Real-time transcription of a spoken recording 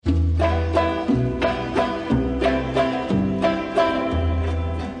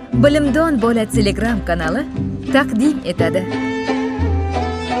Bilimdon bola Telegram kanali taqdim etadi.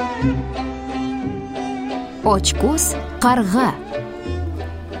 Очкўз қарға.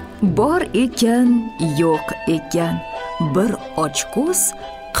 Bor ekan, yo'q ekan, bir ochkўz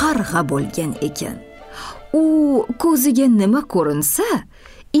qarg'a bo'lgan ekan. U ko'ziga nima ko'rinsa,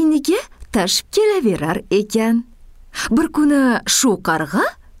 iniga tashib kelaverar ekan. Bir kuni shu qarg'a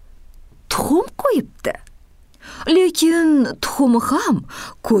tuxum qo'yibdi. Lekin tuxumi ham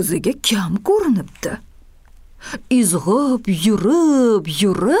ko'ziga kam ko'rinibdi. Izg'ib,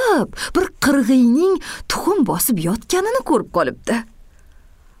 yurib, bir qirg'iyning tuxum bosib yotganini ko'rib qolibdi.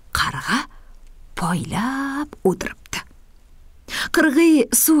 Qarg'a poylab o'tiribdi. Qirg'iy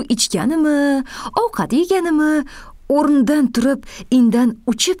suv ichganimi, ovqat yeganimi, o'rnidan turib, indan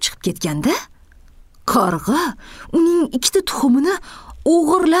uchib chiqib ketganda, qarg'a uning ikkita tuxumini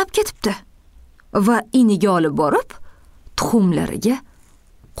o'g'irlab ketibdi va iniga olib borib, tuxumlariga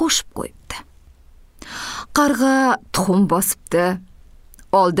qo'shib qo'yibdi. Qarg'a tuxum bosibdi.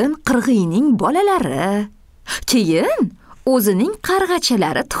 Oldin qirg'iyning bolalari, keyin o'zining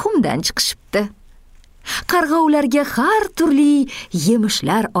qarg'achalari tuxumdan chiqishibdi. Qarg'a ularga har turli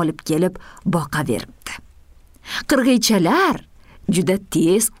yemishlar olib kelib boqaveribdi. Qirg'iychalar juda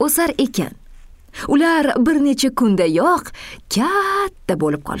tez o'sar ekan. Ular bir necha kundayoq katta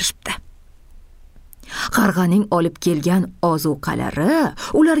bo'lib qolishibdi. Qarg'aning olib kelgan ozuqalari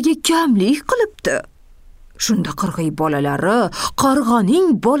ularga kamlik qilibdi. Shunda qirg'iy bolalari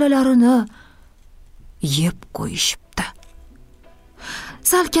qarg'aning bolalarini yeb qo'yishibdi.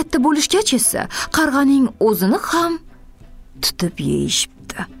 Sal katta bo'lishgach esa qarg'aning o'zini ham tutib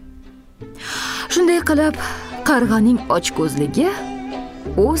yeyishibdi. Shunday qilib qarg'aning ochko'zligi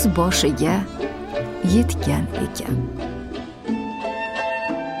o'z boshiga yetgan ekan.